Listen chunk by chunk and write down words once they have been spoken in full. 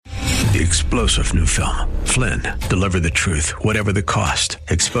The explosive new film, Flynn, deliver the truth, whatever the cost,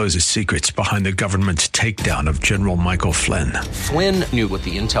 exposes secrets behind the government's takedown of General Michael Flynn. Flynn knew what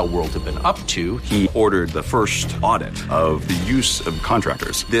the intel world had been up to. He ordered the first audit of the use of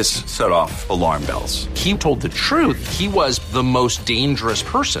contractors. This set off alarm bells. He told the truth. He was the most dangerous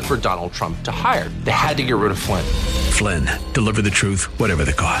person for Donald Trump to hire. They had to get rid of Flynn. Flynn, deliver the truth, whatever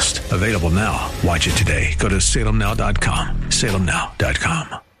the cost. Available now. Watch it today. Go to salemnow.com.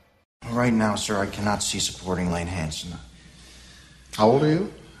 salemnow.com. Right now, sir, I cannot see supporting Lane Hansen. How old are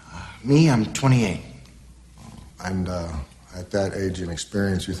you? Me, I'm 28. And at that age and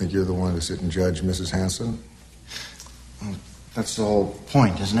experience, you think you're the one to sit and judge Mrs. Hansen? Well, that's the whole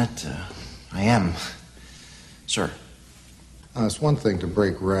point, isn't it? I am. Sir. It's one thing to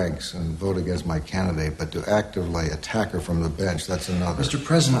break ranks and vote against my candidate, but to actively attack her from the bench, that's another. Mr.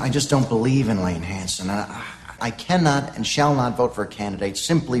 President, I just don't believe in Lane Hansen. I cannot and shall not vote for a candidate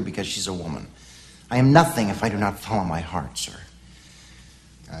simply because she's a woman. I am nothing if I do not follow my heart, sir.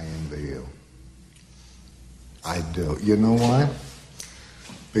 I envy you. I do. You know why?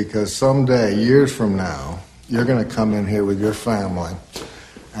 Because someday, years from now, you're going to come in here with your family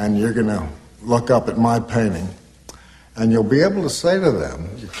and you're going to look up at my painting and you'll be able to say to them,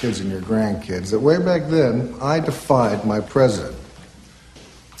 your kids and your grandkids, that way back then, I defied my president.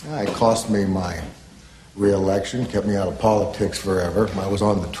 It cost me my re-election, kept me out of politics forever. I was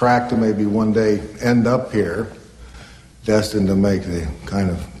on the track to maybe one day end up here, destined to make the kind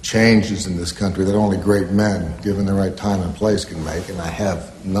of changes in this country that only great men, given the right time and place, can make, and I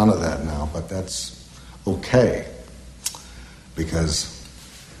have none of that now, but that's okay, because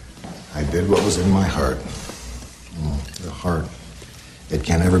I did what was in my heart. The heart. It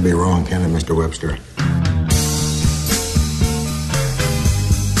can't ever be wrong, can it, Mr. Webster?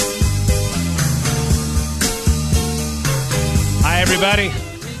 Hi, everybody.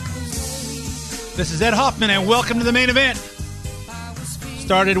 This is Ed Hoffman, and welcome to the main event.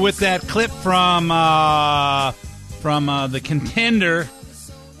 Started with that clip from The Contender.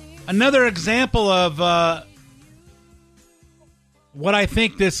 Another example of what I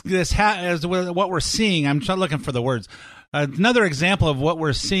think is what we're seeing. I'm just looking for the words. Another example of what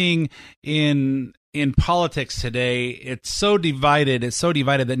we're seeing in politics today. It's so divided. It's so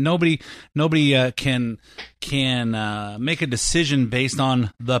divided that nobody can make a decision based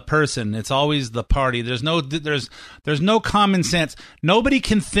on the person. It's always the party. There's no common sense. Nobody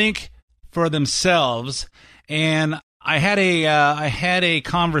can think for themselves. And I had a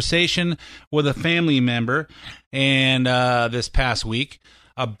conversation with a family member and this past week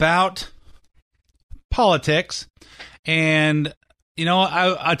about politics. And you know,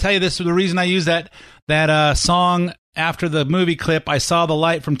 I'll tell you this: the reason I use that song after the movie clip, "I Saw the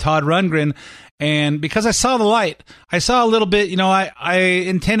Light" from Todd Rundgren, and because I saw the light, I saw a little bit. You know, I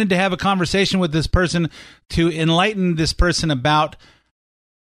intended to have a conversation with this person to enlighten this person about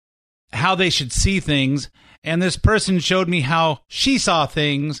how they should see things, and this person showed me how she saw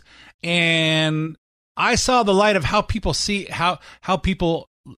things, and I saw the light of how people see how people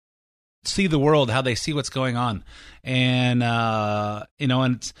see the world, how they see what's going on. And, I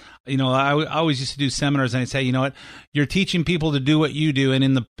always used to do seminars and I'd say, you know what, you're teaching people to do what you do. And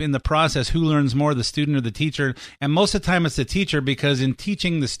in the process, who learns more, the student or the teacher? And most of the time it's the teacher, because in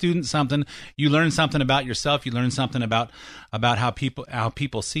teaching the student something, you learn something about yourself. You learn something about how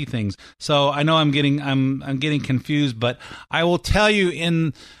people see things. So I know I'm getting confused, but I will tell you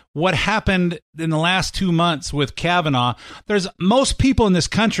in what happened in the last 2 months with Kavanaugh, most people in this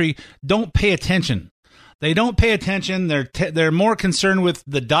country don't pay attention. They don't pay attention. They're more concerned with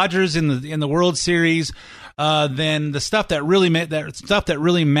the Dodgers in the World Series than the stuff that really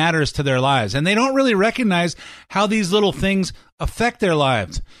matters to their lives. And they don't really recognize how these little things affect their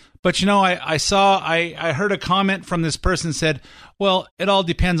lives. But you know, I heard a comment from this person said, "Well, it all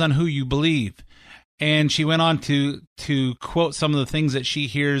depends on who you believe." And she went on to quote some of the things that she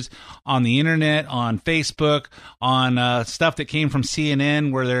hears on the internet, on Facebook, on stuff that came from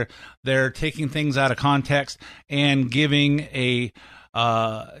CNN, where they're taking things out of context and giving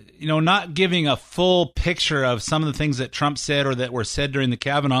not giving a full picture of some of the things that Trump said or that were said during the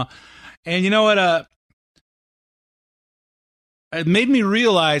Kavanaugh. And you know what? It made me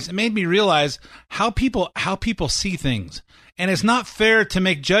realize how people see things. And it's not fair to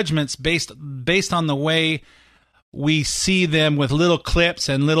make judgments based on the way we see them with little clips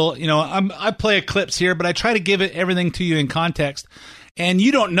and little, I play clips here, but I try to give everything to you in context. And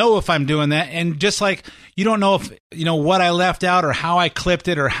you don't know if I'm doing that. And just like you don't know if, what I left out or how I clipped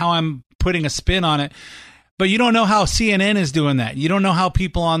it or how I'm putting a spin on it. But you don't know how CNN is doing that. You don't know how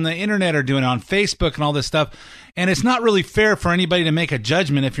people on the internet are doing it, on Facebook and all this stuff. And it's not really fair for anybody to make a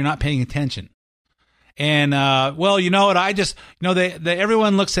judgment if you're not paying attention. And well, you know what? I just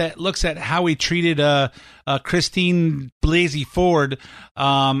everyone looks at how we treated Christine Blasey Ford.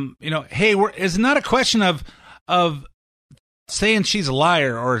 Hey, it's not a question of saying she's a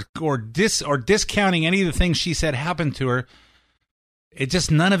liar or discounting any of the things she said happened to her. It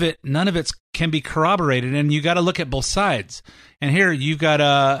just none of it can be corroborated, and you got to look at both sides. And here you've got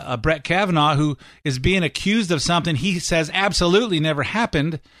a Brett Kavanaugh who is being accused of something he says absolutely never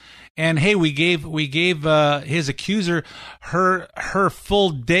happened. And hey, we gave his accuser her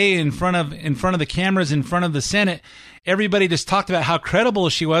full day in front of the cameras, in front of the Senate. Everybody just talked about how credible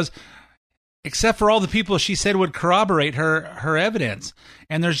she was, except for all the people she said would corroborate her evidence.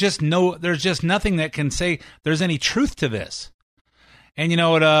 And there's just nothing that can say there's any truth to this. And you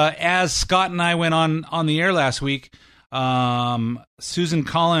know what? As Scott and I went on the air last week, Susan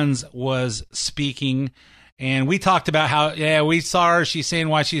Collins was speaking. And we talked about how, we saw her. She's saying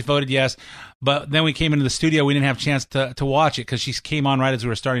why she voted yes. But then we came into the studio. We didn't have a chance to watch it because she came on right as we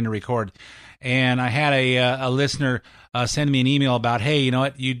were starting to record. And I had a listener send me an email about, hey, you know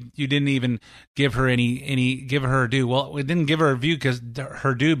what? You didn't even give her give her due. Well, we didn't give her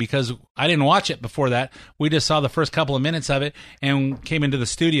her due because I didn't watch it before that. We just saw the first couple of minutes of it and came into the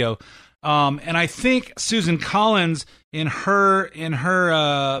studio. And I think Susan Collins in her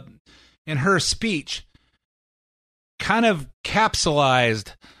speech kind of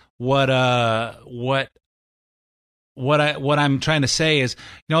capsulized what I'm trying to say is,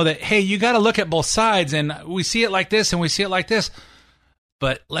 that, hey, you got to look at both sides, and we see it like this and we see it like this,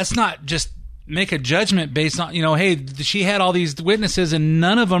 but let's not just make a judgment based on, hey, she had all these witnesses and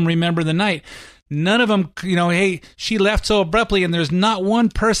none of them remember the night. None of them, hey, she left so abruptly, and there's not one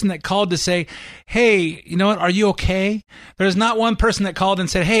person that called to say, hey, you know what, are you okay? There's not one person that called and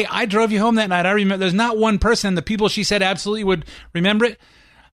said, hey, I drove you home that night. I remember. There's not one person, and the people she said absolutely would remember it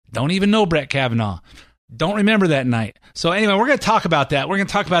don't even know Brett Kavanaugh. Don't remember that night. So anyway, we're going to talk about that. We're going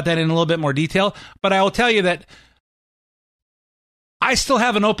to talk about that in a little bit more detail, but I will tell you that I still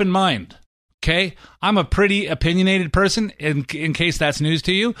have an open mind. Okay, I'm a pretty opinionated person. In case that's news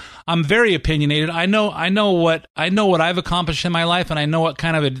to you, I'm very opinionated. I know what I've accomplished in my life, and I know what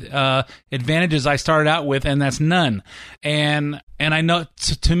kind of advantages I started out with, and that's none. And I know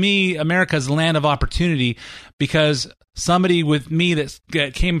to me, America's a land of opportunity because somebody with me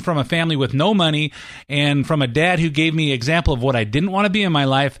that came from a family with no money, and from a dad who gave me an example of what I didn't want to be in my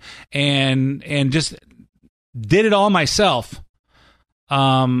life, and just did it all myself.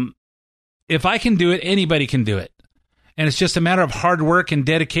 If I can do it, anybody can do it. And it's just a matter of hard work and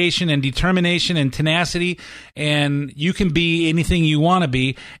dedication and determination and tenacity. And you can be anything you want to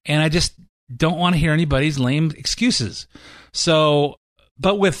be. And I just don't want to hear anybody's lame excuses. So,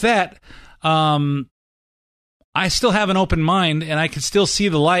 but with that, I still have an open mind, and I can still see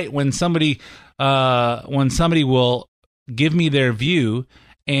the light when somebody will give me their view,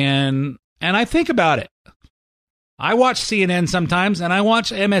 and I think about it. I watch CNN sometimes, and I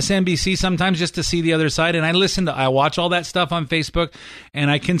watch MSNBC sometimes just to see the other side, and I watch all that stuff on Facebook, and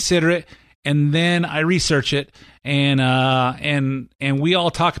I consider it, and then I research it, and we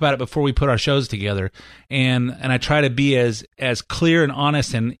all talk about it before we put our shows together, and I try to be as clear and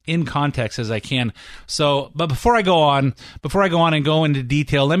honest and in context as I can. So, but before I go on and go into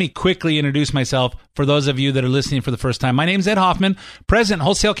detail, let me quickly introduce myself for those of you that are listening for the first time. My name is Ed Hoffman, President,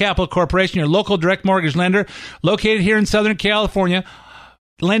 Wholesale Capital Corporation, your local direct mortgage lender, located here in Southern California.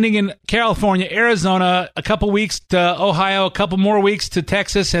 Lending in California, Arizona, a couple weeks to Ohio, a couple more weeks to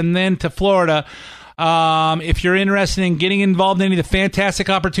Texas, and then to Florida. If you're interested in getting involved in any of the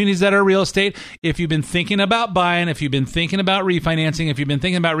fantastic opportunities that are real estate, if you've been thinking about buying, if you've been thinking about refinancing, you've been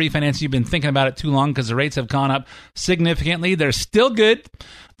thinking about it too long because the rates have gone up significantly. They're still good.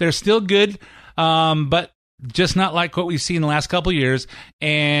 But just not like what we've seen in the last couple of years.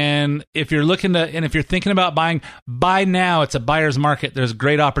 And if you're thinking about buying, buy now. It's a buyer's market. There's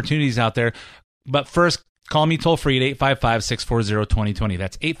great opportunities out there. But first, call me toll free at 855-640-2020.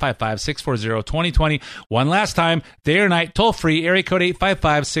 That's 855-640-2020. One last time, day or night, toll free, area code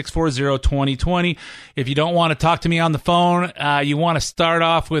 855-640-2020. If you don't want to talk to me on the phone, you want to start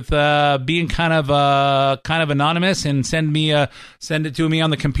off with being kind of anonymous and send it to me on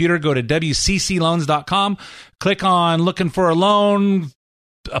the computer, go to wccloans.com, click on looking for a loan,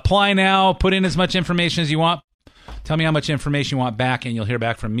 apply now, put in as much information as you want. Tell me how much information you want back, and you'll hear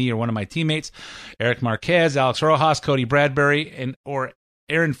back from me or one of my teammates, Eric Marquez, Alex Rojas, Cody Bradbury, or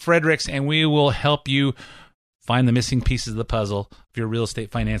Aaron Fredericks, and we will help you find the missing pieces of the puzzle of your real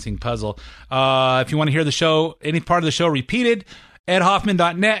estate financing puzzle. If you want to hear the show, any part of the show repeated,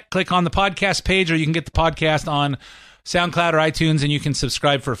 edhoffman.net, click on the podcast page, or you can get the podcast on SoundCloud or iTunes, and you can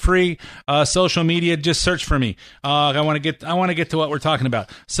subscribe for free. Social media, just search for me. I want to get to what we're talking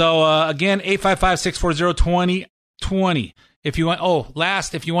about. So again, 855-640-2020. If you want,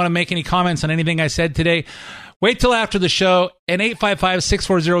 if you want to make any comments on anything I said today, wait till after the show. And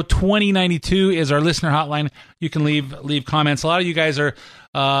 855-640-2092 is our listener hotline. You can leave comments. A lot of you guys are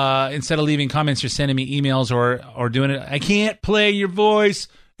instead of leaving comments, you're sending me emails or doing it. I can't play your voice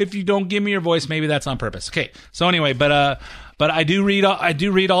if you don't give me your voice. Maybe that's on purpose. Okay. So anyway, but I do read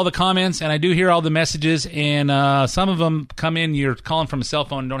all the comments, and I do hear all the messages, and some of them come in. You're calling from a cell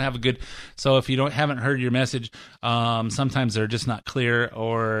phone and don't have a good. So if you haven't heard your message, sometimes they're just not clear,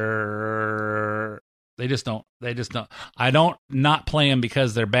 or they just don't. I don't not play them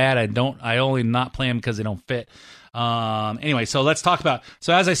because they're bad. I only not play them because they don't fit. Anyway, so let's talk about.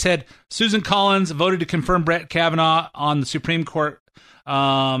 So as I said, Susan Collins voted to confirm Brett Kavanaugh on the Supreme Court.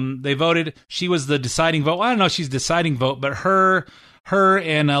 They voted. She was the deciding vote. Well, I don't know if she's deciding vote, but her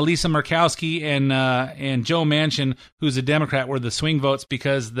and Lisa Murkowski and Joe Manchin, who's a Democrat, were the swing votes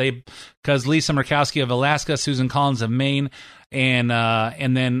because Lisa Murkowski of Alaska, Susan Collins of Maine,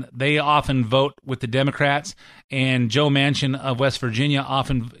 and then they often vote with the Democrats, and Joe Manchin of West Virginia,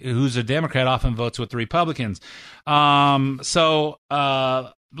 who's a Democrat, often votes with the Republicans. So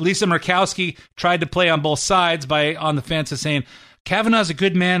Lisa Murkowski tried to play on both sides on the fence of saying Kavanaugh's a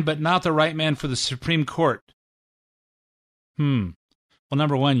good man, but not the right man for the Supreme Court. Well,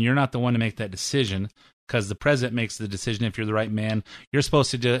 number one, you're not the one to make that decision, because the president makes the decision if you're the right man. You're just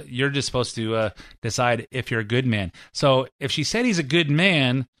supposed to decide if you're a good man. So if she said he's a good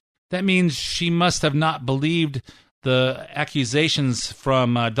man, that means she must have not believed the accusations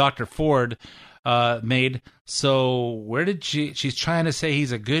from Dr. Ford made. So where did she's trying to say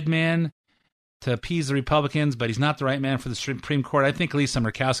he's a good man to appease the Republicans, but he's not the right man for the Supreme Court. I think Lisa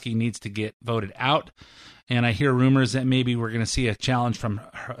Murkowski needs to get voted out, and I hear rumors that maybe we're going to see a challenge from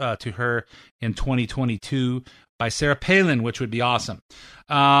her, to her in 2022 by Sarah Palin, which would be awesome.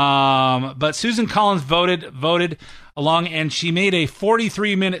 But Susan Collins voted along, and she made a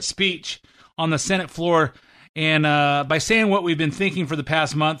 43-minute speech on the Senate floor, and by saying what we've been thinking for the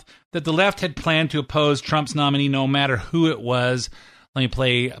past month, that the left had planned to oppose Trump's nominee no matter who it was. Let me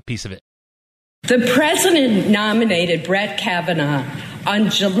play a piece of it. The president nominated Brett Kavanaugh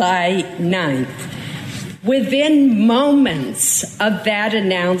on July 9th. Within moments of that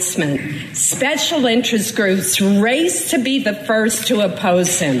announcement, special interest groups raced to be the first to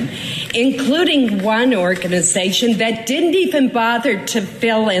oppose him, including one organization that didn't even bother to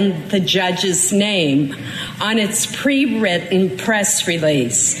fill in the judge's name on its pre-written press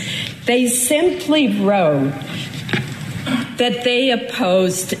release. They simply wrote that they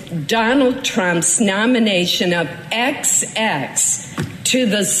opposed Donald Trump's nomination of XX to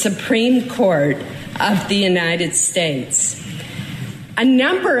the Supreme Court of the United States. A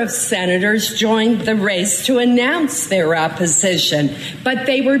number of senators joined the race to announce their opposition, but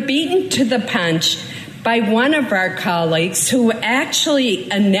they were beaten to the punch by one of our colleagues who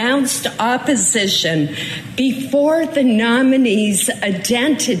actually announced opposition before the nominee's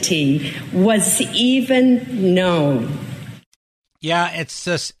identity was even known. Yeah, it's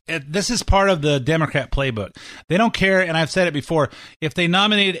just this is part of the Democrat playbook. They don't care, and I've said it before, if they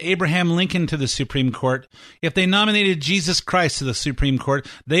nominated Abraham Lincoln to the Supreme Court, if they nominated Jesus Christ to the Supreme Court,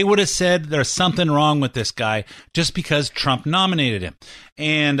 they would have said there's something wrong with this guy just because Trump nominated him.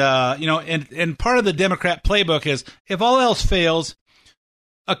 And and part of the Democrat playbook is, if all else fails,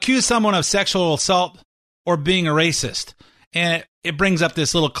 accuse someone of sexual assault or being a racist. And it brings up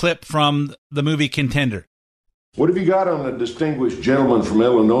this little clip from the movie Contender. What have you got on the distinguished gentleman from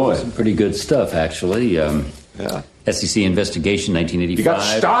Illinois? Some pretty good stuff, actually. SEC investigation, 1985. You got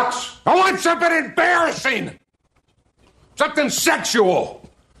stocks? I want something embarrassing! Something sexual!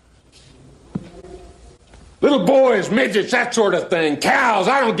 Little boys, midgets, that sort of thing. Cows,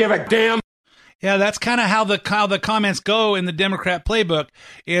 I don't give a damn. Yeah, that's kind of how the comments go in the Democrat playbook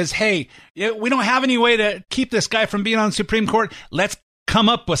is, hey, we don't have any way to keep this guy from being on the Supreme Court. Let's come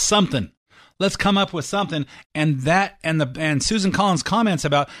up with something. And Susan Collins' comments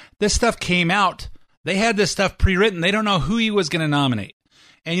about this stuff came out. They had this stuff pre-written. They don't know who he was going to nominate,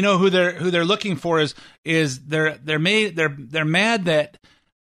 and you know who they're looking for is they're mad that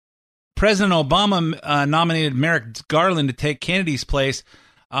President Obama nominated Merrick Garland to take Kennedy's place,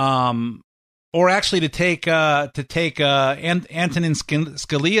 or actually to take Antonin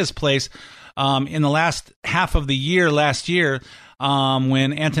Scalia's place in the last half of the year last year.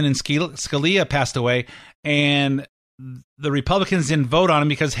 when Antonin Scalia passed away, and the Republicans didn't vote on him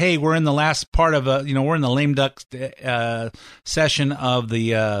because, hey, we're in the last part of we're in the lame duck session of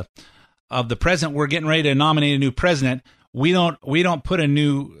the president. We're getting ready to nominate a new president. We don't put a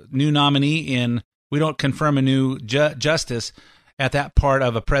new nominee in. We don't confirm a new justice at that part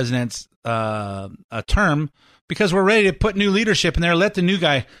of a president's a term because we're ready to put new leadership in there. Let the new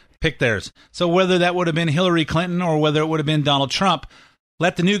guy pick theirs. So whether that would have been Hillary Clinton or whether it would have been Donald Trump,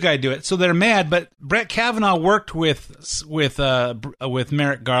 let the new guy do it. So they're mad. But Brett Kavanaugh worked with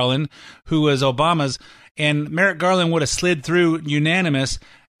Merrick Garland, who was Obama's, and Merrick Garland would have slid through unanimous,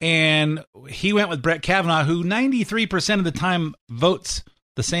 and he went with Brett Kavanaugh, who 93% of the time votes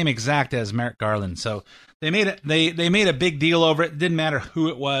the same exact as Merrick Garland. So they made it. They made a big deal over it. It didn't matter who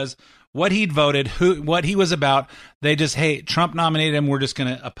it was, what he'd voted, what he was about. They just, hey, Trump nominated him, we're just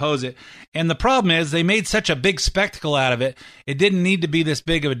going to oppose it. And the problem is they made such a big spectacle out of it. It didn't need to be this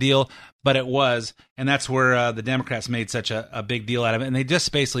big of a deal, but it was. And that's where the Democrats made such a big deal out of it. And they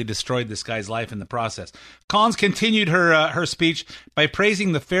just basically destroyed this guy's life in the process. Collins continued her speech by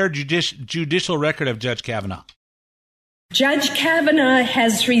praising the fair judicial record of Judge Kavanaugh. Judge Kavanaugh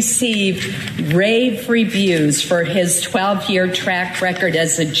has received rave reviews for his 12-year track record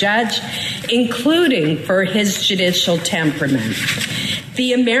as a judge, including for his judicial temperament.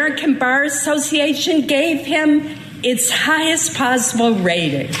 The American Bar Association gave him its highest possible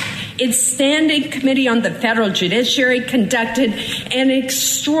rating. Its Standing Committee on the Federal Judiciary conducted an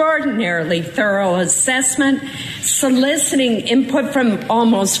extraordinarily thorough assessment, soliciting input from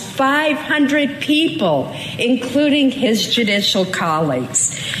almost 500 people, including his judicial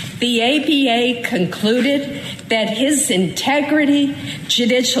colleagues. The ABA concluded that his integrity,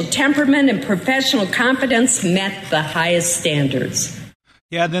 judicial temperament, and professional competence met the highest standards.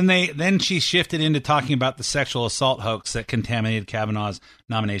 Yeah, then she shifted into talking about the sexual assault hoax that contaminated Kavanaugh's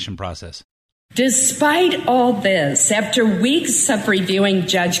nomination process. Despite all this, after weeks of reviewing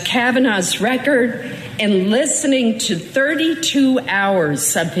Judge Kavanaugh's record and listening to 32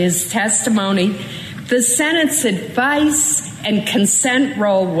 hours of his testimony, the Senate's advice and consent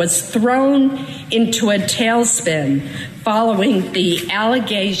roll was thrown into a tailspin following the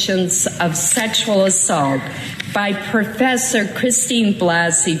allegations of sexual assault by Professor Christine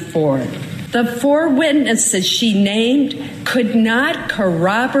Blasey Ford. The 4 witnesses she named could not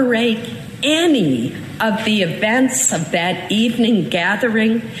corroborate any of the events of that evening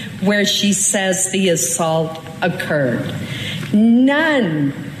gathering where she says the assault occurred.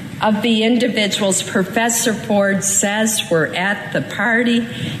 None of the individuals Professor Ford says were at the party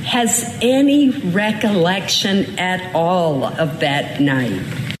has any recollection at all of that night.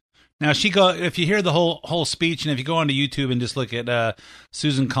 Now, if you hear the whole speech, and if you go onto YouTube and just look at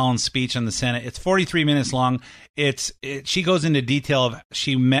Susan Collins' speech on the Senate, it's 43 minutes long. She goes into detail of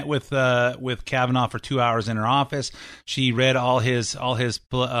she met with Kavanaugh for 2 hours in her office. She read all his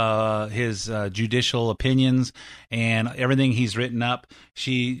judicial opinions and everything he's written up.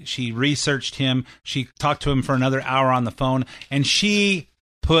 She researched him. She talked to him for another hour on the phone, and she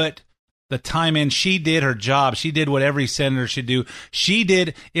put the time in. She did her job. She did what every senator should do. She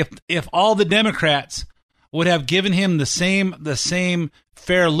did. If all the Democrats would have given him the same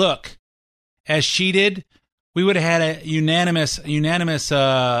fair look as she did, we would have had a unanimous. It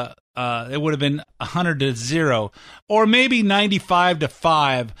would have been 100-0, or maybe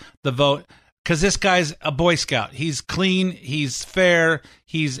 95-5 the vote. Because this guy's a Boy Scout. He's clean. He's fair.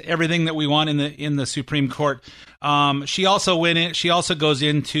 He's everything that we want in the Supreme Court. She also went in. She also goes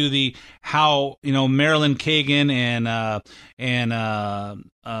into the how Marilyn Kagan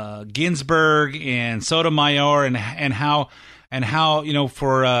and Ginsburg and Sotomayor and how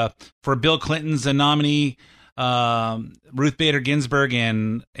for Bill Clinton's nominee Ruth Bader Ginsburg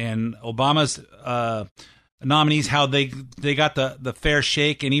and Obama's nominees, how they got the fair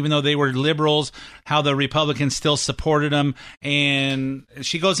shake, and even though they were liberals, how the Republicans still supported them. And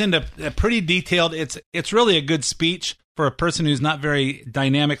she goes into a pretty detailed. It's really a good speech for a person who's not very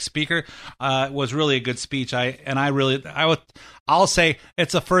dynamic speaker. It was really a good speech. I'll say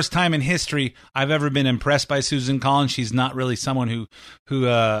it's the first time in history I've ever been impressed by Susan Collins. She's not really someone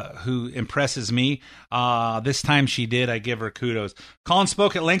who impresses me. This time she did. I give her kudos. Collins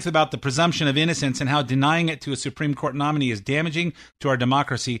spoke at length about the presumption of innocence and how denying it to a Supreme Court nominee is damaging to our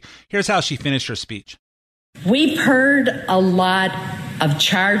democracy. Here's how she finished her speech. We've heard a lot of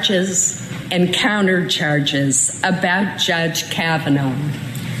charges and counter charges about Judge Kavanaugh.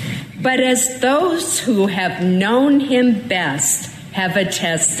 But as those who have known him best have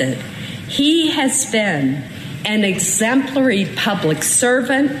attested, he has been an exemplary public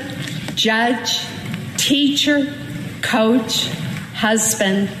servant, judge, teacher, coach,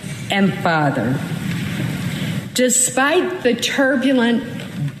 husband, and father. Despite the turbulent,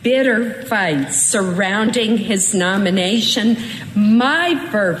 bitter fights surrounding his nomination, my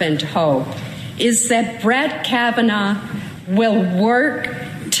fervent hope is that Brett Kavanaugh will work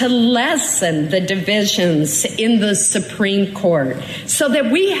to lessen the divisions in the Supreme Court so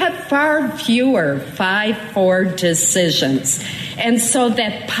that we have far fewer 5-4 decisions, and so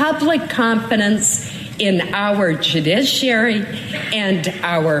that public confidence in our judiciary and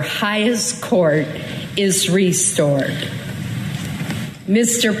our highest court is restored.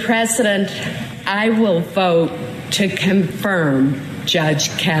 Mr. President, I will vote to confirm Judge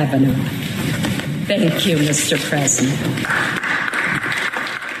Kavanaugh. Thank you, Mr. President.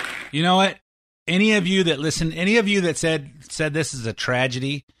 You know what? Any of you that listen, any of you that said this is a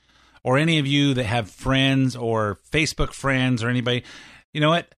tragedy, or any of you that have friends or Facebook friends or anybody, you know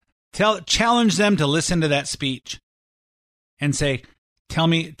what? Challenge them to listen to that speech and say, tell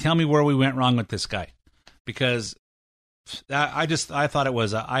me where we went wrong with this guy. Because I thought it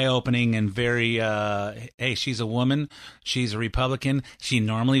was eye-opening and very, hey, she's a woman, she's a Republican, she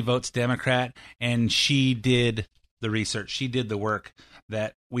normally votes Democrat, and she did the research, she did the work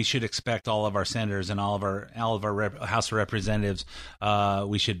that we should expect all of our senators and all of our House of Representatives,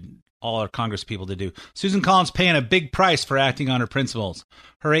 all our Congress people to do. Susan Collins paying a big price for acting on her principles.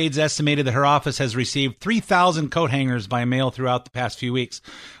 Her aides estimated that her office has received 3,000 coat hangers by mail throughout the past few weeks,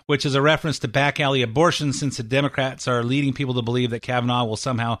 which is a reference to back alley abortion, since the Democrats are leading people to believe that Kavanaugh will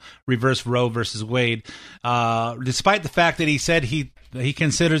somehow reverse Roe versus Wade. Despite the fact that he said he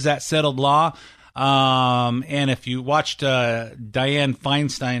considers that settled law. And if you watched Dianne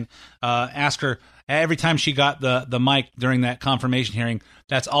Feinstein ask her every time she got the mic during that confirmation hearing,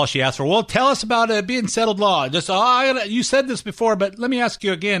 that's all she asked for. Well, tell us about it being settled law. Just you said this before, but let me ask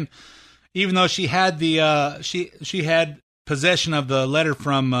you again. Even though she had she had possession of the letter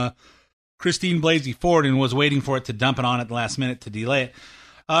from Christine Blasey Ford and was waiting for it to dump it on at the last minute to delay it.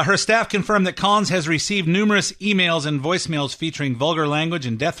 Her staff confirmed that Collins has received numerous emails and voicemails featuring vulgar language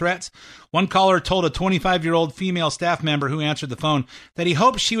and death threats. One caller told a 25-year-old female staff member who answered the phone that he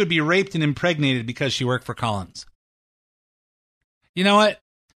hoped she would be raped and impregnated because she worked for Collins. You know what?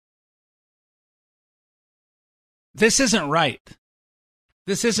 This isn't right.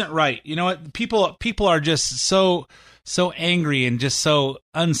 This isn't right. You know what? People are just so angry and just so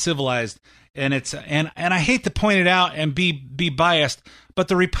uncivilized. And I hate to point it out and be biased, but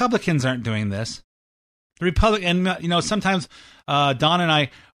the Republicans aren't doing this. Sometimes Dawn and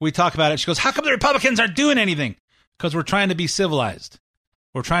we talk about it. She goes, "How come the Republicans aren't doing anything?" Because we're trying to be civilized.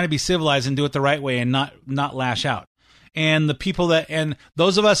 We're trying to be civilized and do it the right way and not lash out. And the people and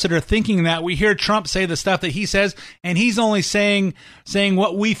those of us that are thinking that, we hear Trump say the stuff that he says, and he's only saying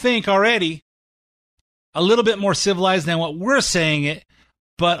what we think already, a little bit more civilized than what we're saying it,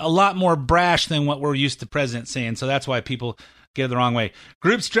 but a lot more brash than what we're used to President saying. So that's why people get it the wrong way.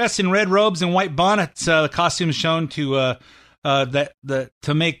 Groups dressed in red robes and white bonnets, the costumes shown to make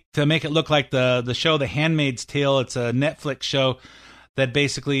it look like the show The Handmaid's Tale. It's a Netflix show that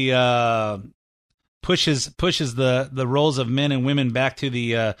basically pushes the roles of men and women back to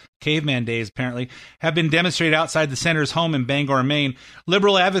the caveman days, apparently, have been demonstrated outside the senator's home in Bangor, Maine.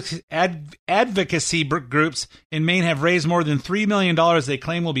 Liberal advocacy groups in Maine have raised more than $3 million they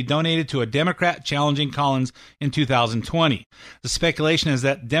claim will be donated to a Democrat challenging Collins in 2020. The speculation is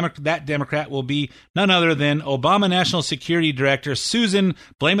that that Democrat will be none other than Obama National Security Director Susan,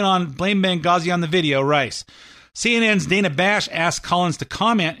 blame Benghazi on the video, Rice. CNN's Dana Bash asked Collins to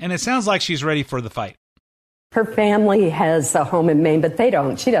comment, and it sounds like she's ready for the fight. Her family has a home in Maine, but they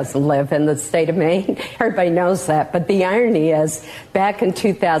don't. She doesn't live in the state of Maine. Everybody knows that. But the irony is, back in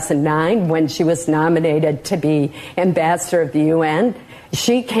 2009, when she was nominated to be ambassador of the UN,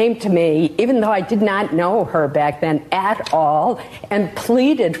 she came to me, even though I did not know her back then at all, and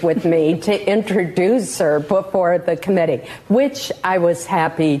pleaded with me to introduce her before the committee, which I was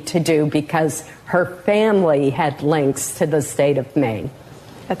happy to do because her family had links to the state of Maine.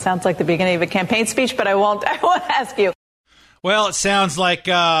 That sounds like the beginning of a campaign speech, but I won't ask you. Well, it sounds like,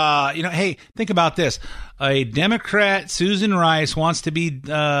 hey, think about this. A Democrat, Susan Rice, wants to be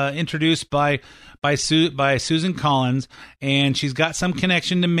introduced by Susan Collins, and she's got some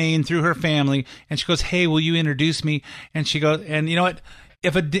connection to Maine through her family, and she goes, "Hey, will you introduce me?" And she goes, and you know what?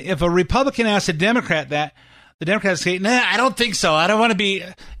 If a Republican asks a Democrat that, the Democrats say, "Nah, I don't think so. I don't want to be."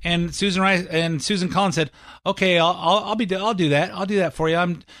 And Susan Rice and Susan Collins said, "Okay, I'll do that. I'll do that for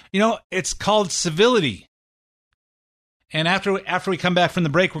you." It's called civility. And after we come back from the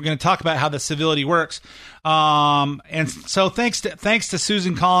break, we're going to talk about how the civility works. And so thanks to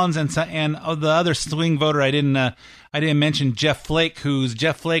Susan Collins and the other swing voter I didn't mention, Jeff Flake,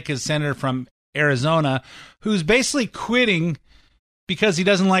 Jeff Flake is senator from Arizona, who's basically quitting because he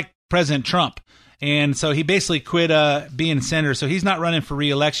doesn't like President Trump. And so he basically quit being senator. So he's not running for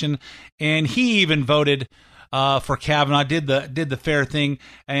re-election. And he even voted for Kavanaugh, did the fair thing,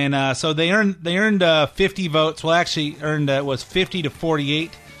 and so they earned 50 votes. Well, actually earned was 50 to 48.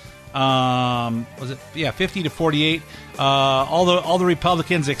 Was it? Yeah, 50 to 48. All the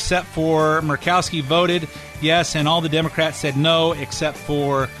Republicans except for Murkowski voted yes, and all the Democrats said no except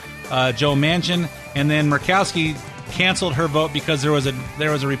for Joe Manchin. And then Murkowski canceled her vote because there was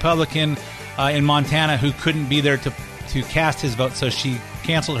a Republican in Montana who couldn't be there to cast his vote, so she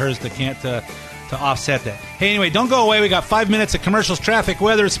canceled hers to offset that. Hey, anyway, don't go away. We got 5 minutes of commercials, traffic,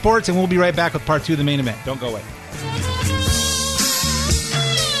 weather, sports, and we'll be right back with part 2 of the main event. Don't go away.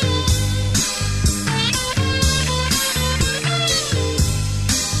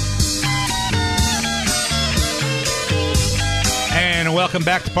 And welcome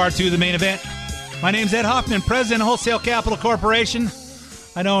back to part 2 of the main event. My name's Ed Hoffman, president of Wholesale Capital Corporation.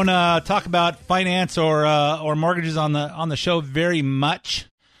 I don't talk about finance or mortgages on the show very much,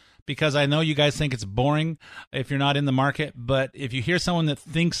 because I know you guys think it's boring if you're not in the market. But if you hear someone that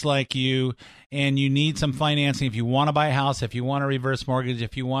thinks like you and you need some financing, if you want to buy a house, if you want to reverse mortgage,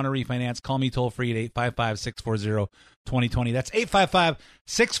 if you want to refinance, call me toll free at 855-640-2020. That's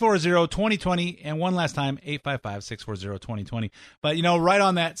 855-640-2020. And one last time, 855-640-2020. But, right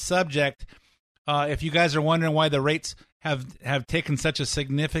on that subject, if you guys are wondering why the rates have taken such a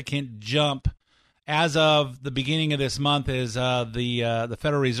significant jump, as of the beginning of this month, is the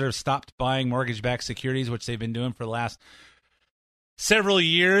Federal Reserve stopped buying mortgage-backed securities, which they've been doing for the last several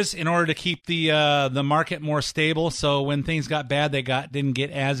years in order to keep the market more stable. So when things got bad, didn't get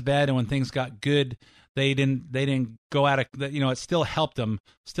as bad, and when things got good, they didn't go out of. It still helped them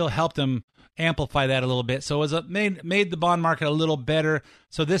amplify that a little bit. So it was made the bond market a little better.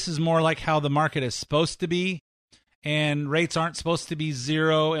 So this is more like how the market is supposed to be. And rates aren't supposed to be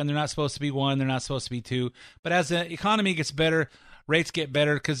 0, and they're not supposed to be 1, they're not supposed to be 2. But as the economy gets better, rates get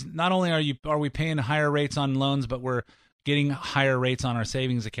better, because not only are we paying higher rates on loans, but we're getting higher rates on our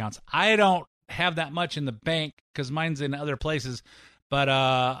savings accounts. I don't have that much in the bank because mine's in other places, but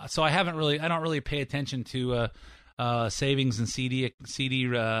so I don't really pay attention to savings and CD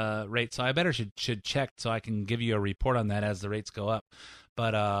rates. So I better should check so I can give you a report on that as the rates go up.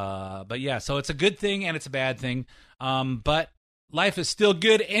 But yeah, so it's a good thing and it's a bad thing. But life is still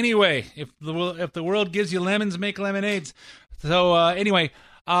good anyway. If the world gives you lemons, make lemonades. So anyway,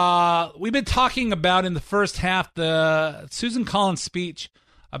 we've been talking about in the first half the Susan Collins speech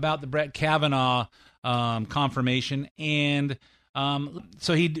about the Brett Kavanaugh confirmation, and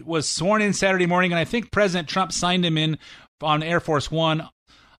so he was sworn in Saturday morning, and I think President Trump signed him in on Air Force One.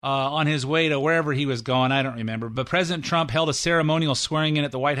 On his way to wherever he was going, I don't remember. But President Trump held a ceremonial swearing in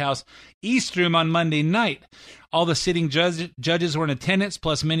at the White House East Room on Monday night. All the sitting judges were in attendance,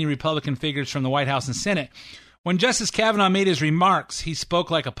 plus many Republican figures from the White House and Senate. When Justice Kavanaugh made his remarks, he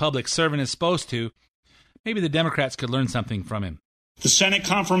spoke like a public servant is supposed to. Maybe the Democrats could learn something from him. The Senate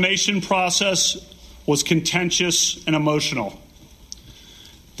confirmation process was contentious and emotional.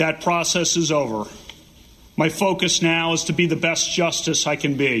 That process is over. My focus now is to be the best justice I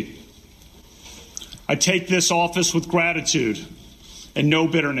can be. I take this office with gratitude and no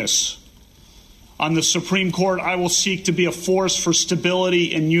bitterness. On the Supreme Court, I will seek to be a force for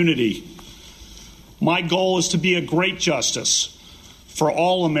stability and unity. My goal is to be a great justice for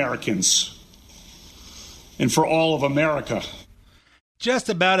all Americans and for all of America. Just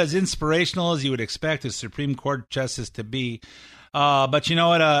about as inspirational as you would expect a Supreme Court justice to be. But you know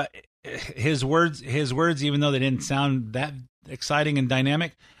what? His words, even though they didn't sound that exciting and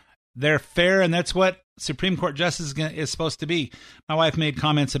dynamic, they're fair, and that's what Supreme Court justice is supposed to be. My wife made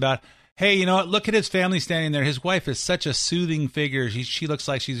comments about, hey, you know what? Look at his family standing there. His wife is such a soothing figure. She looks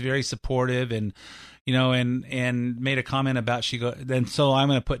like she's very supportive, and and made a comment about then so I'm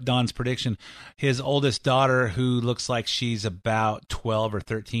going to put Don's prediction. His oldest daughter, who looks like she's about 12 or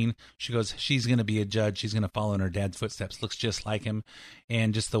 13, she goes, she's going to be a judge. She's going to follow in her dad's footsteps. Looks just like him,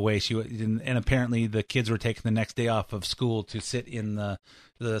 and just the way and apparently the kids were taking the next day off of school to sit in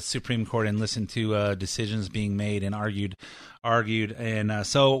the Supreme Court and listen to decisions being made and argued, and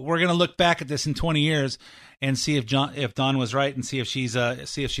so we're going to look back at this in 20 years and see if Don was right, and see if she's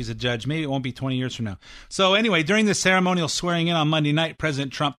a judge. Maybe it won't be 20 years from now. So anyway, during the ceremonial swearing in on Monday night,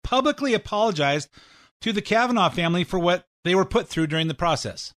 President Trump publicly apologized to the Kavanaugh family for what they were put through during the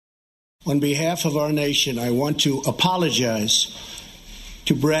process. On behalf of our nation, I want to apologize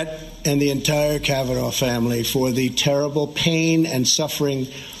to Brett and the entire Kavanaugh family for the terrible pain and suffering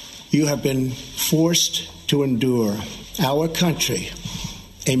you have been forced to endure. Our country,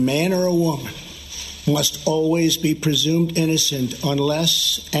 a man or a woman, must always be presumed innocent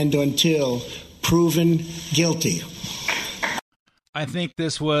unless and until proven guilty. I think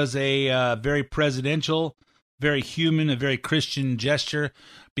this was a very presidential, very human, a very Christian gesture,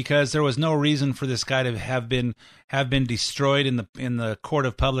 because there was no reason for this guy to have been destroyed in the court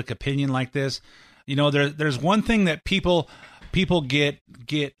of public opinion like this. You know, there's one thing that people get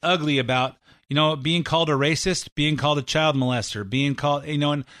ugly about. You know, being called a racist, being called a child molester, being called,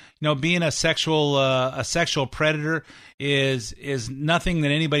 being a sexual predator is nothing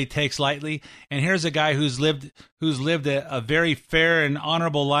that anybody takes lightly. And here's a guy who's lived a very fair and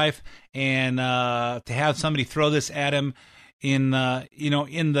honorable life, and to have somebody throw this at him in the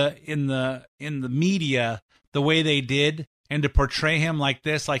media the way they did, and to portray him like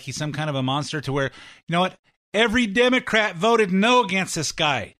this, like he's some kind of a monster, to where, you know what, every Democrat voted no against this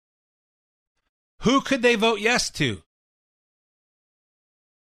guy. Who could they vote yes to?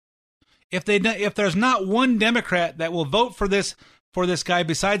 If there's not one Democrat that will vote for this guy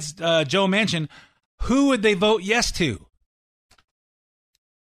besides Joe Manchin, who would they vote yes to?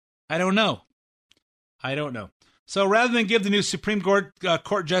 I don't know. So rather than give the new Supreme Court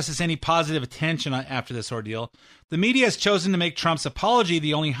justice any positive attention after this ordeal, the media has chosen to make Trump's apology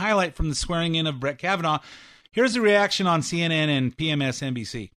the only highlight from the swearing in of Brett Kavanaugh. Here's the reaction on CNN and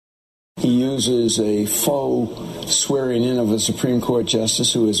PMSNBC. He uses a faux swearing in of a Supreme Court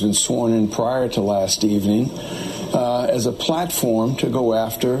justice who has been sworn in prior to last evening as a platform to go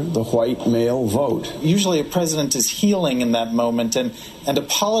after the white male vote. Usually a president is healing in that moment and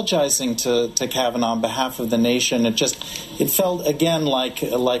apologizing to Kavanaugh on behalf of the nation. It felt again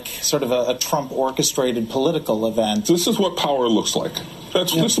like sort of a Trump orchestrated political event. This is what power looks like.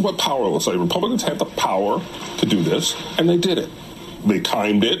 This is what power looks like. Republicans had the power to do this, and they did it. They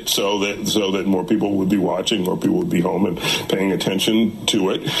timed it so that more people would be watching, more people would be home and paying attention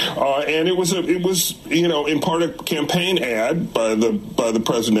to it, and it was in part a campaign ad by the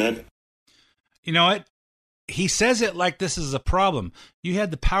president. You know what? He says it like this is a problem. You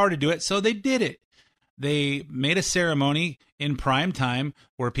had the power to do it, so they did it. They made a ceremony in prime time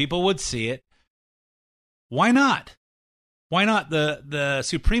where people would see it. Why not? Why not? The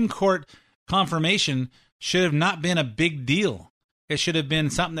Supreme Court confirmation should have not been a big deal. It should have been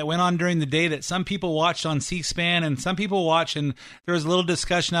something that went on during the day that some people watched on C-SPAN and some people watched, and there was a little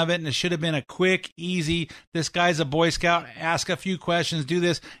discussion of it, and it should have been a quick, easy, this guy's a Boy Scout, ask a few questions, do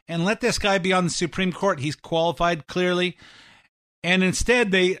this, and let this guy be on the Supreme Court. He's qualified clearly. And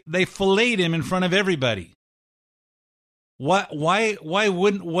instead, they filleted him in front of everybody. Why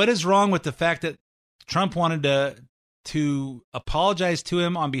wouldn't? What is wrong with the fact that Trump wanted to apologize to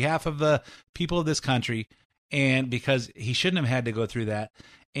him on behalf of the people of this country? And because he shouldn't have had to go through that,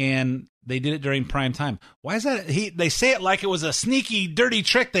 and they did it during prime time. Why is that? They say it like it was a sneaky, dirty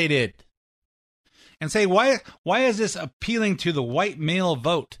trick they did, and say why is this appealing to the white male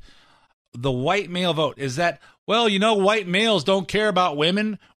vote? The white male vote is that, well, white males don't care about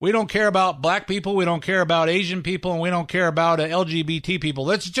women. We don't care about black people. We don't care about Asian people, and we don't care about LGBT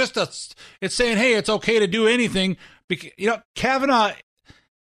people. It's just it's saying, hey, it's okay to do anything.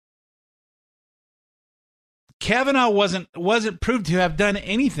 Kavanaugh wasn't proved to have done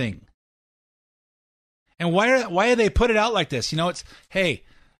anything. And why do they put it out like this? It's, hey,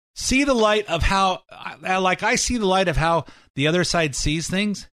 see the light of how, like I see the light of how the other side sees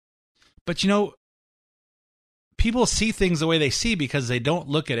things. But people see things the way they see because they don't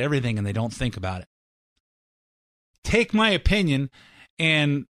look at everything and they don't think about it. Take my opinion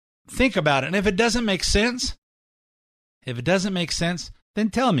and think about it. And if it doesn't make sense, then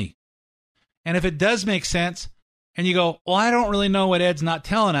tell me. And if it does make sense, and you go, well, I don't really know what Ed's not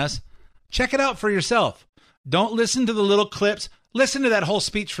telling us, check it out for yourself. Don't listen to the little clips. Listen to that whole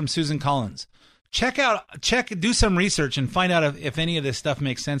speech from Susan Collins. Do some research and find out if any of this stuff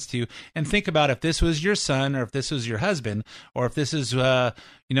makes sense to you. And think about if this was your son, or if this was your husband, or if this is, your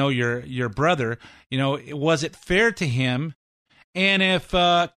brother. Was it fair to him? And if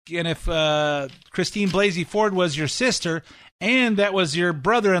Christine Blasey Ford was your sister, and that was your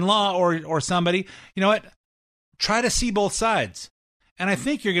brother-in-law or somebody, you know what? Try to see both sides. And I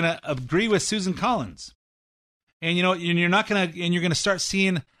think you're going to agree with Susan Collins. And you're going to start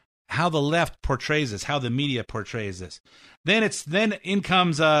seeing how the left portrays this, how the media portrays this. Then in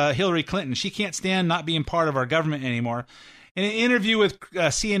comes Hillary Clinton. She can't stand not being part of our government anymore. In an interview with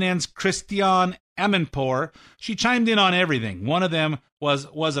CNN's Christiane Amanpour, she chimed in on everything. One of them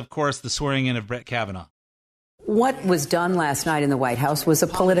was of course, the swearing in of Brett Kavanaugh. What was done last night in the White House was a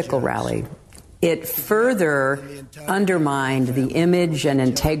political rally. It further undermined the image and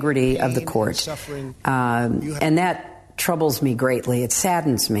integrity of the court. And that troubles me greatly. It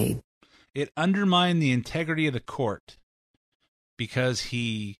saddens me. It undermined the integrity of the court because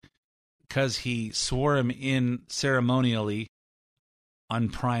he swore him in ceremonially on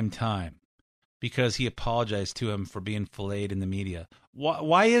prime time, because he apologized to him for being filleted in the media.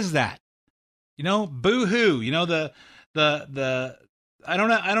 Why is that? Boo-hoo. I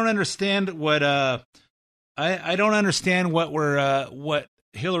don't understand what I don't understand what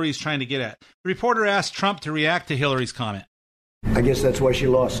Hillary's trying to get at. The reporter asked Trump to react to Hillary's comment. I guess that's why she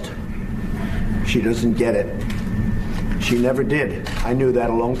lost. She doesn't get it. She never did. I knew that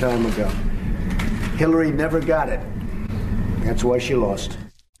a long time ago. Hillary never got it. That's why she lost.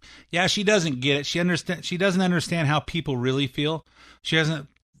 Yeah, she doesn't get it. She doesn't understand how people really feel. She doesn't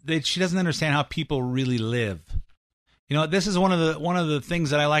understand how people really live. This is one of the things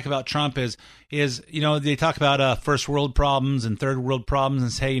that I like about Trump is they talk about first world problems and third world problems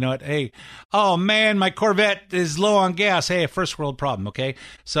and say, hey, oh man, my Corvette is low on gas. Hey, a first world problem. Okay,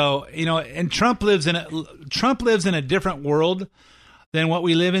 so and Trump lives in a different world than what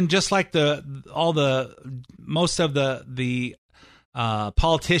we live in. Just like most of the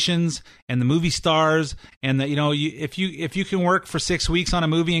politicians and the movie stars, and if you can work for 6 weeks on a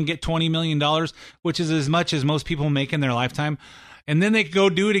movie and get $20 million, which is as much as most people make in their lifetime, and then they go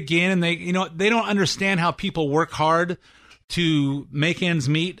do it again, and they don't understand how people work hard to make ends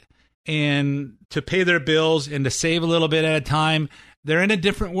meet and to pay their bills and to save a little bit at a time. They're in a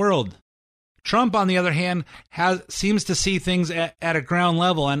different world. Trump, on the other hand, seems to see things at a ground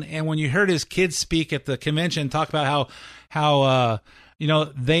level, and when you heard his kids speak at the convention, talk about how I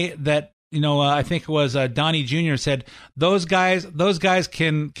think it was Donnie Jr. said those guys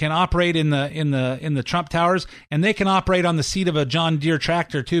can operate in the Trump Towers, and they can operate on the seat of a John Deere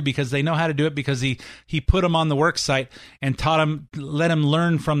tractor too, because they know how to do it, because he put them on the work site and let them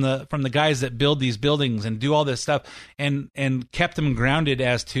learn from the guys that build these buildings and do all this stuff, and kept them grounded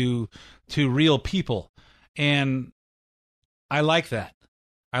as to real people. And I like that.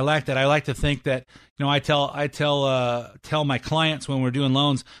 I like to think that, I tell my clients when we're doing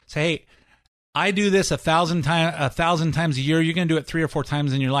loans, say, hey, I do this 1,000 times a year. You're going to do it 3 or 4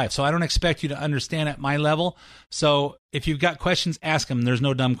 times in your life. So I don't expect you to understand at my level. So if you've got questions, ask them. There's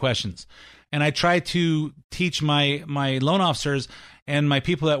no dumb questions. And I try to teach my loan officers and my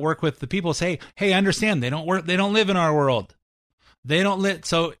people that work with the people, say, hey, understand, they don't live in our world. They don't live.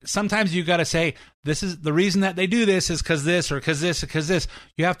 So sometimes you got to say, this is the reason that they do this is because this, or because this, or because this.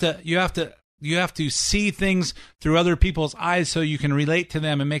 You have to see things through other people's eyes so you can relate to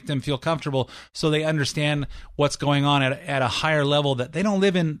them and make them feel comfortable, so they understand what's going on at a higher level that they don't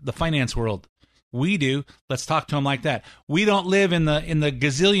live in the finance world. We do. Let's talk to them like that. We don't live in the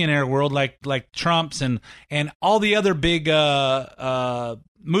gazillionaire world like Trump's and all the other big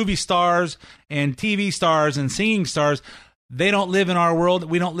movie stars and TV stars and singing stars. They don't live in our world.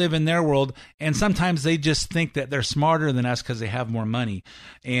 We don't live in their world. And sometimes they just think that they're smarter than us because they have more money.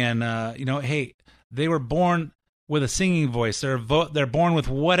 And, hey, they were born with a singing voice. They're born with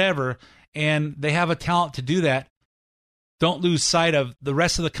whatever, and they have a talent to do that. Don't lose sight of the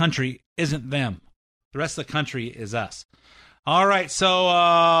rest of the country isn't them. The rest of the country is us. All right, so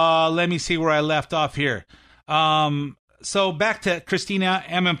let me see where I left off here. So back to Christina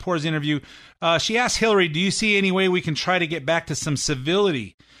Amanpour's interview. She asked Hillary, do you see any way we can try to get back to some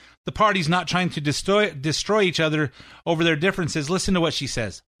civility? The party's not trying to destroy each other over their differences. Listen to what she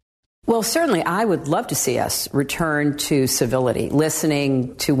says. Well, certainly I would love to see us return to civility,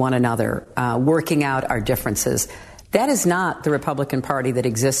 listening to one another, working out our differences. That is not the Republican Party that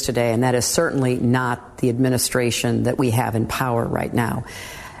exists today, and that is certainly not the administration that we have in power right now.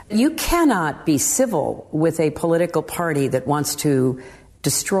 You cannot be civil with a political party that wants to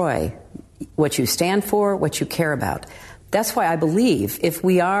destroy what you stand for, what you care about. That's why I believe if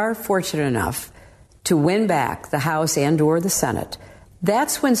we are fortunate enough to win back the House and or the Senate,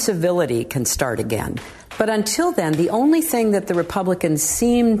 that's when civility can start again. But until then, the only thing that the Republicans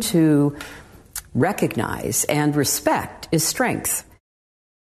seem to recognize and respect is strength.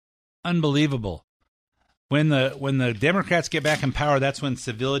 Unbelievable. When the Democrats get back in power, that's when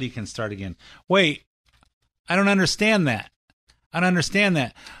civility can start again. Wait, I don't understand that.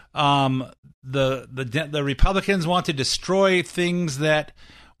 The Republicans want to destroy things that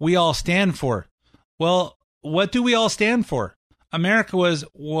we all stand for. Well, what do we all stand for? America was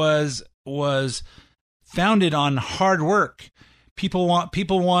founded on hard work. People want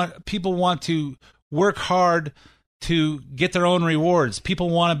to work hard to get their own rewards. People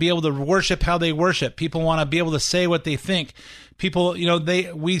want to be able to worship how they worship. People want to be able to say what they think. People,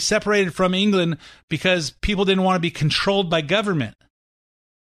 we separated from England because people didn't want to be controlled by government.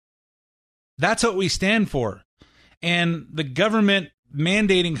 That's what we stand for. And the government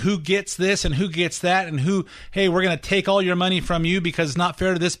mandating who gets this and who gets that and who, hey, we're going to take all your money from you because it's not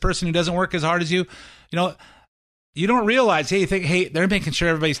fair to this person who doesn't work as hard as you. You don't realize, hey, you think, hey, they're making sure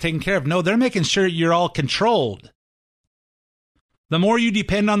everybody's taken care of. No, they're making sure you're all controlled. The more you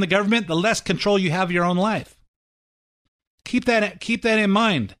depend on the government, the less control you have of your own life. Keep that in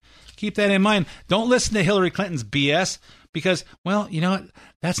mind. Keep that in mind. Don't listen to Hillary Clinton's BS because, well, you know what?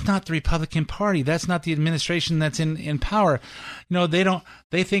 That's not the Republican Party. That's not the administration that's in power.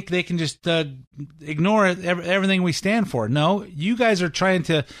 They think they can just ignore everything we stand for. No, you guys are trying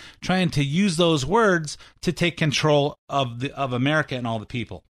to use those words to take control of America and all the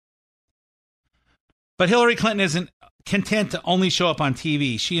people. But Hillary Clinton isn't content to only show up on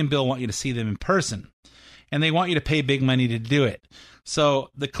TV. She and Bill want you to see them in person, and they want you to pay big money to do it. So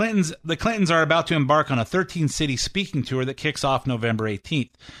the Clintons are about to embark on a 13-city speaking tour that kicks off November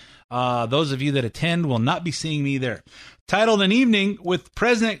 18th. Those of you that attend will not be seeing me there. Titled An Evening with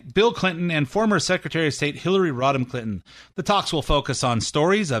President Bill Clinton and former Secretary of State Hillary Rodham Clinton. The talks will focus on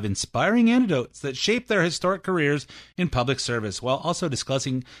stories of inspiring anecdotes that shaped their historic careers in public service, while also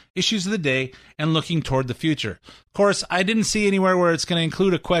discussing issues of the day and looking toward the future. Of course, I didn't see anywhere where it's going to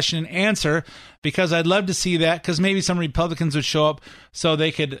include a question and answer, because I'd love to see that, because maybe some Republicans would show up so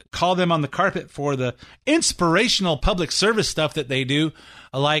they could call them on the carpet for the inspirational public service stuff that they do,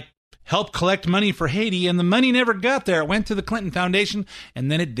 like help collect money for Haiti, and the money never got there. It went to the Clinton Foundation, and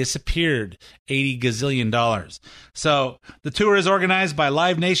then it disappeared, $80 gazillion. So the tour is organized by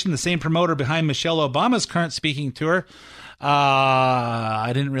Live Nation, the same promoter behind Michelle Obama's current speaking tour.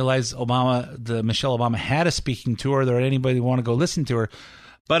 I didn't realize Michelle Obama had a speaking tour, or anybody want to go listen to her.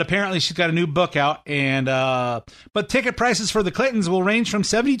 But apparently she's got a new book out, and but ticket prices for the Clintons will range from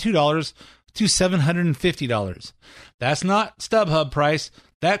 $72 to $750. That's not StubHub price.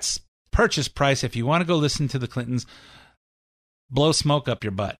 That's purchase price if you want to go listen to the Clintons blow smoke up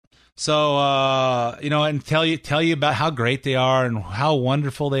your butt. So, and tell you about how great they are and how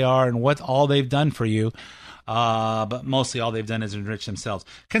wonderful they are and what all they've done for you. But mostly all they've done is enrich themselves.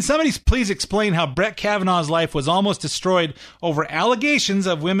 Can somebody please explain how Brett Kavanaugh's life was almost destroyed over allegations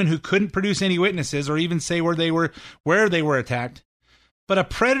of women who couldn't produce any witnesses or even say where they were attacked? But a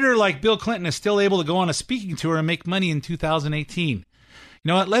predator like Bill Clinton is still able to go on a speaking tour and make money in 2018. You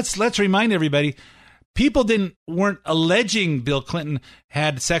know what? Let's remind everybody, people weren't alleging Bill Clinton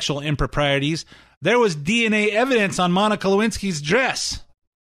had sexual improprieties. There was DNA evidence on Monica Lewinsky's dress.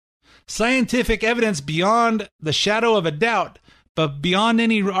 Scientific evidence beyond the shadow of a doubt, but beyond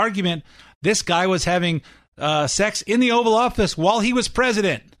any argument, this guy was having sex in the Oval Office while he was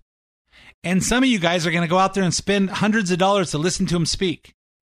president. And some of you guys are going to go out there and spend hundreds of dollars to listen to him speak.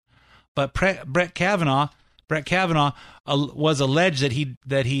 But Brett Kavanaugh was alleged that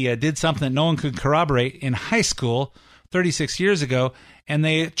he did something that no one could corroborate in high school 36 years ago, and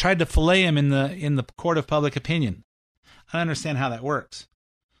they tried to fillet him in the court of public opinion. I don't understand how that works.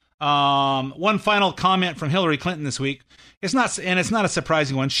 One final comment from Hillary Clinton this week. It's not a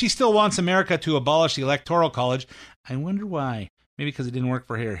surprising one. She still wants America to abolish the Electoral College. I wonder why. Maybe because it didn't work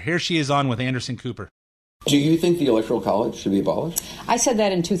for her. Here she is on with Anderson Cooper. Do you think the Electoral College should be abolished? I said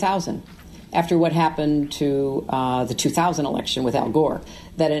that in 2000. After what happened to the 2000 election with Al Gore,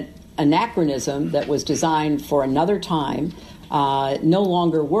 that an anachronism that was designed for another time no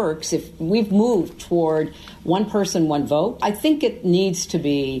longer works. If we've moved toward one person, one vote, I think it needs to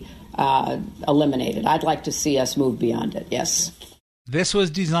be eliminated. I'd like to see us move beyond it, yes. This was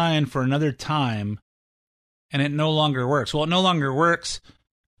designed for another time, and it no longer works. Well, it no longer works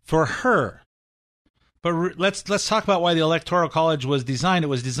for her. But let's talk about why the Electoral College was designed. It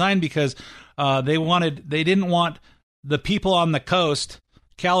was designed because they didn't want the people on the coast,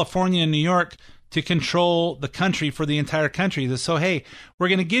 California and New York, to control the country for the entire country. So, hey, we're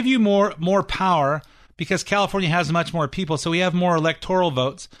going to give you more power because California has much more people, so we have more electoral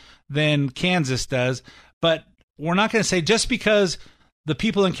votes than Kansas does. But we're not going to say just because the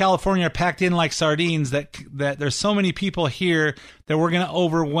people in California are packed in like sardines that there's so many people here that we're going to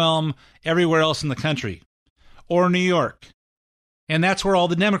overwhelm everywhere else in the country, or New York. And that's where all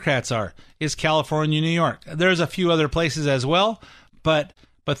the Democrats are, is California, New York. There's a few other places as well, but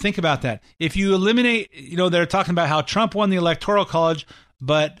think about that. If you eliminate, they're talking about how Trump won the Electoral College,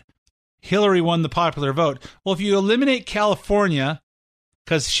 but Hillary won the popular vote. Well, if you eliminate California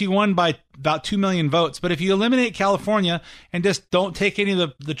because she won by about 2 million votes. But if you eliminate California and just don't take any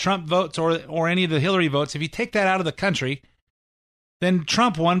of the Trump votes or any of the Hillary votes, if you take that out of the country, then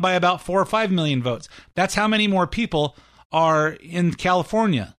Trump won by about 4 or 5 million votes. That's how many more people are in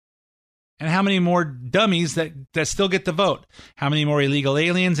California. And how many more dummies that still get to vote? How many more illegal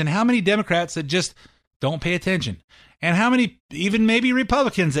aliens? And how many Democrats that just don't pay attention? And how many, even maybe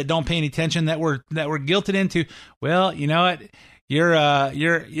Republicans that don't pay any attention, that were guilted into, well, you know what?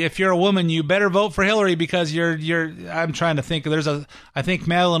 If you're a woman, you better vote for Hillary because I'm trying to think. I think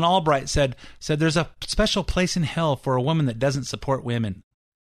Madeleine Albright said there's a special place in hell for a woman that doesn't support women.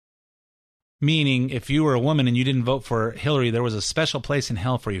 Meaning, if you were a woman and you didn't vote for Hillary, there was a special place in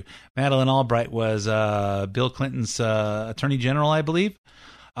hell for you. Madeleine Albright was Bill Clinton's attorney general, I believe.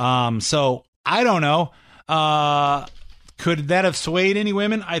 So I don't know. Could that have swayed any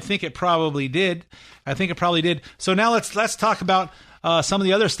women? I think it probably did. So now let's talk about some of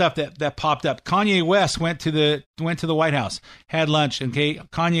the other stuff that popped up. Kanye West went to the White House, had lunch. Okay,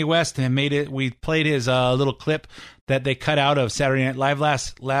 Kanye West made it. We played his little clip that they cut out of Saturday Night Live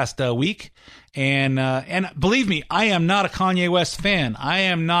last week. And believe me, I am not a Kanye West fan. I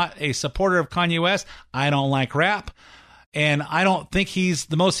am not a supporter of Kanye West. I don't like rap, and I don't think he's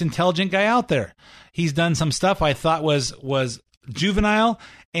the most intelligent guy out there. He's done some stuff I thought was juvenile,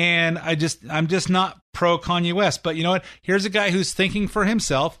 and I'm just not pro Kanye West. But you know what? Here's a guy who's thinking for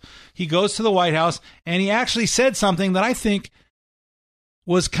himself. He goes to the White House, and he actually said something that I think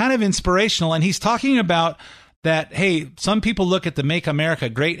was kind of inspirational. And he's talking about that, hey, some people look at the Make America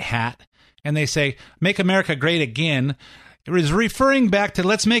Great hat, and they say, Make America Great Again. It was referring back to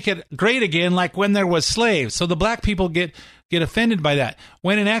let's make it great again like when there was slaves. So the black people get offended by that.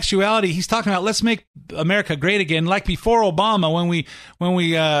 When in actuality, he's talking about let's make America great again like before Obama, when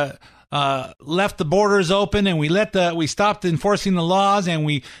we left the borders open and we stopped enforcing the laws, and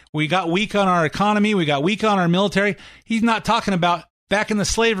we got weak on our economy, we got weak on our military. He's not talking about back in the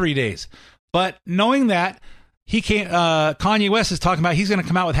slavery days. But knowing that, Kanye West is talking about he's going to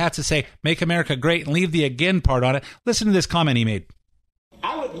come out with hats that say Make America Great and leave the again part on it. Listen to this comment he made.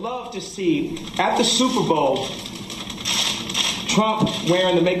 I would love to see at the Super Bowl Trump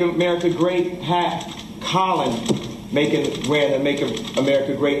wearing the Make America Great hat, Colin wearing the Make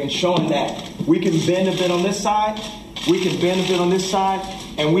America Great, and showing that we can bend a bit on this side,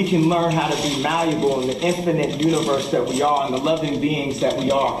 and we can learn how to be malleable in the infinite universe that we are and the loving beings that we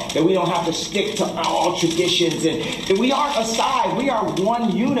are. That we don't have to stick to all traditions, and we aren't a side. We are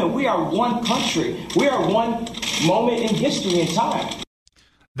one unit. We are one country. We are one moment in history and time.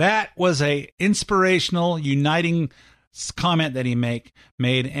 That was a inspirational, uniting comment that he made,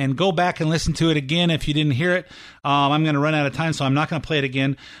 and go back and listen to it again if you didn't hear it. I'm going to run out of time, so I'm not going to play it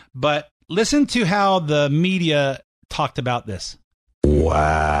again. But listen to how the media talked about this.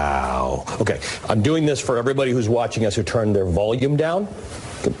 Wow. Okay, I'm doing this for everybody who's watching us who turned their volume down.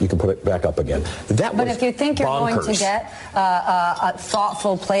 You can put it back up again. But if you think you're going to get a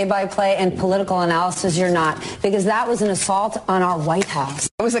thoughtful play-by-play and political analysis, you're not. Because that was an assault on our White House.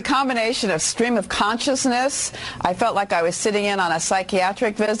 It was a combination of stream of consciousness. I felt like I was sitting in on a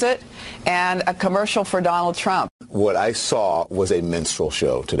psychiatric visit and a commercial for Donald Trump. What I saw was a minstrel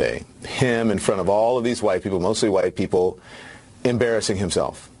show today. Him in front of all of these white people, mostly white people, embarrassing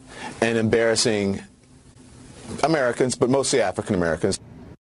himself and embarrassing Americans, but mostly African Americans.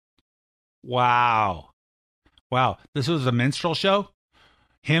 Wow. This was a minstrel show?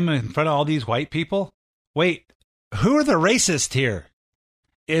 Him in front of all these white people? Wait, who are the racists here?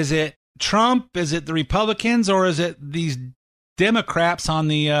 Is it Trump? Is it the Republicans? Or is it these Democrats on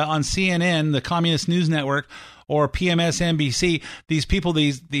CNN, the Communist News Network, or PMSNBC? These people,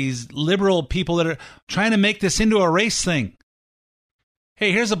 these liberal people that are trying to make this into a race thing.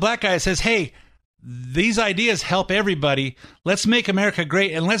 Hey, here's a black guy that says, hey, these ideas help everybody. Let's make America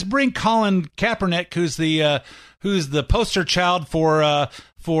great, and let's bring Colin Kaepernick, who's the poster child for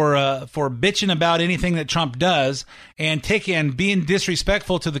bitching about anything that Trump does, and being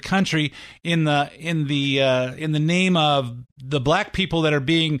disrespectful to the country in the name of the black people that are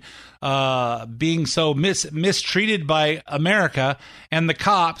being so mistreated by America and the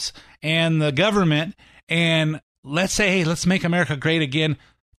cops and the government. And let's say, hey, let's make America great again.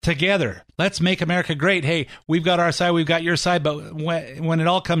 Together, let's make America great. Hey, we've got our side, we've got your side, but when it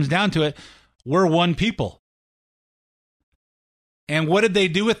all comes down to it, we're one people. And what did they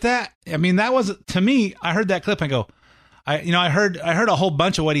do with that? I mean, that was, to me, I heard that clip and I go, I heard a whole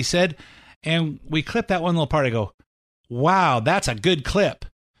bunch of what he said, and we clipped that one little part. I go, wow, that's a good clip.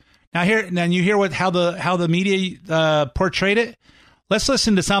 Now you hear how the media portrayed it. Let's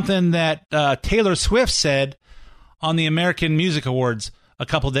listen to something that Taylor Swift said on the American Music Awards a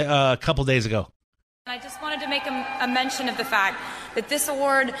couple days ago. I just wanted to make a mention of the fact that this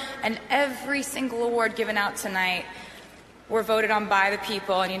award and every single award given out tonight were voted on by the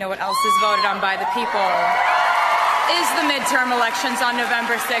people. And you know what else is voted on by the people? Is the midterm elections on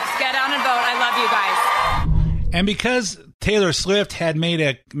November 6th. Get out and vote. I love you guys. And because Taylor Swift had made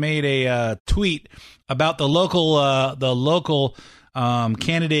a tweet about the local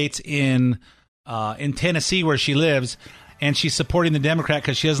candidates in Tennessee where she lives, and she's supporting the Democrat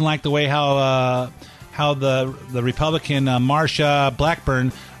because she doesn't like the way how the Republican Marsha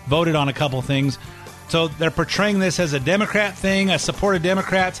Blackburn voted on a couple things. So they're portraying this as a Democrat thing, a support of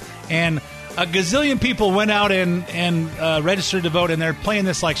Democrats, and a gazillion people went out and registered to vote, and they're playing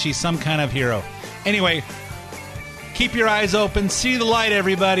this like she's some kind of hero. Anyway, keep your eyes open. See the light,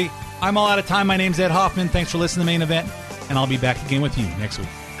 everybody. I'm all out of time. My name's Ed Hoffman. Thanks for listening to the Main Event, and I'll be back again with you next week.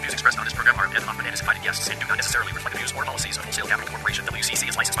 The views expressed on this program are Ed Hoffman and his invited guests and do not necessarily reflect the views or policies of Wholesale Capital Corporation. WCC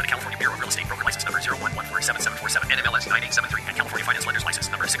is licensed by the California Bureau of Real Estate, broker license number 011477747 and MLS 9873, and California Finance Lenders license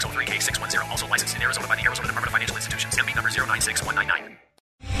number 603K610, also licensed in Arizona by the Arizona Department of Financial Institutions, MB number 096199.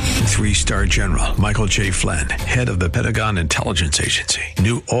 3-star General Michael J. Flynn, head of the Pentagon Intelligence Agency,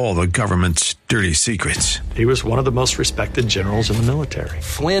 knew all the government's dirty secrets. He was one of the most respected generals in the military.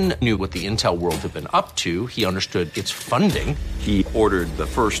 Flynn knew what the intel world had been up to. He understood its funding. He ordered the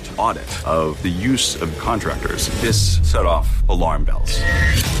first audit of the use of contractors. This set off alarm bells.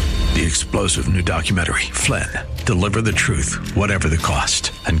 The explosive new documentary, Flynn, Deliver the Truth, Whatever the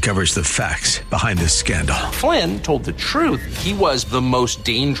Cost, uncovers the facts behind this scandal. Flynn told the truth. He was the most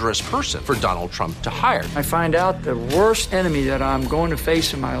dangerous person for Donald Trump to hire. I find out the worst enemy that I'm going to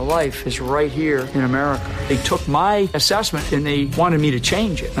face in my life is right here in America. They took my assessment and they wanted me to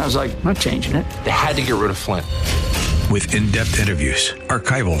change it. And I was like, I'm not changing it. They had to get rid of Flynn. With in-depth interviews,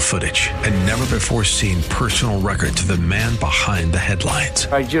 archival footage, and never-before-seen personal records of the man behind the headlines.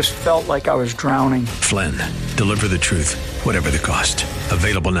 I just felt like I was drowning. Flynn, Deliver the Truth, Whatever the Cost.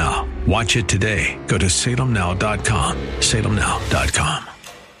 Available now. Watch it today. Go to salemnow.com. salemnow.com.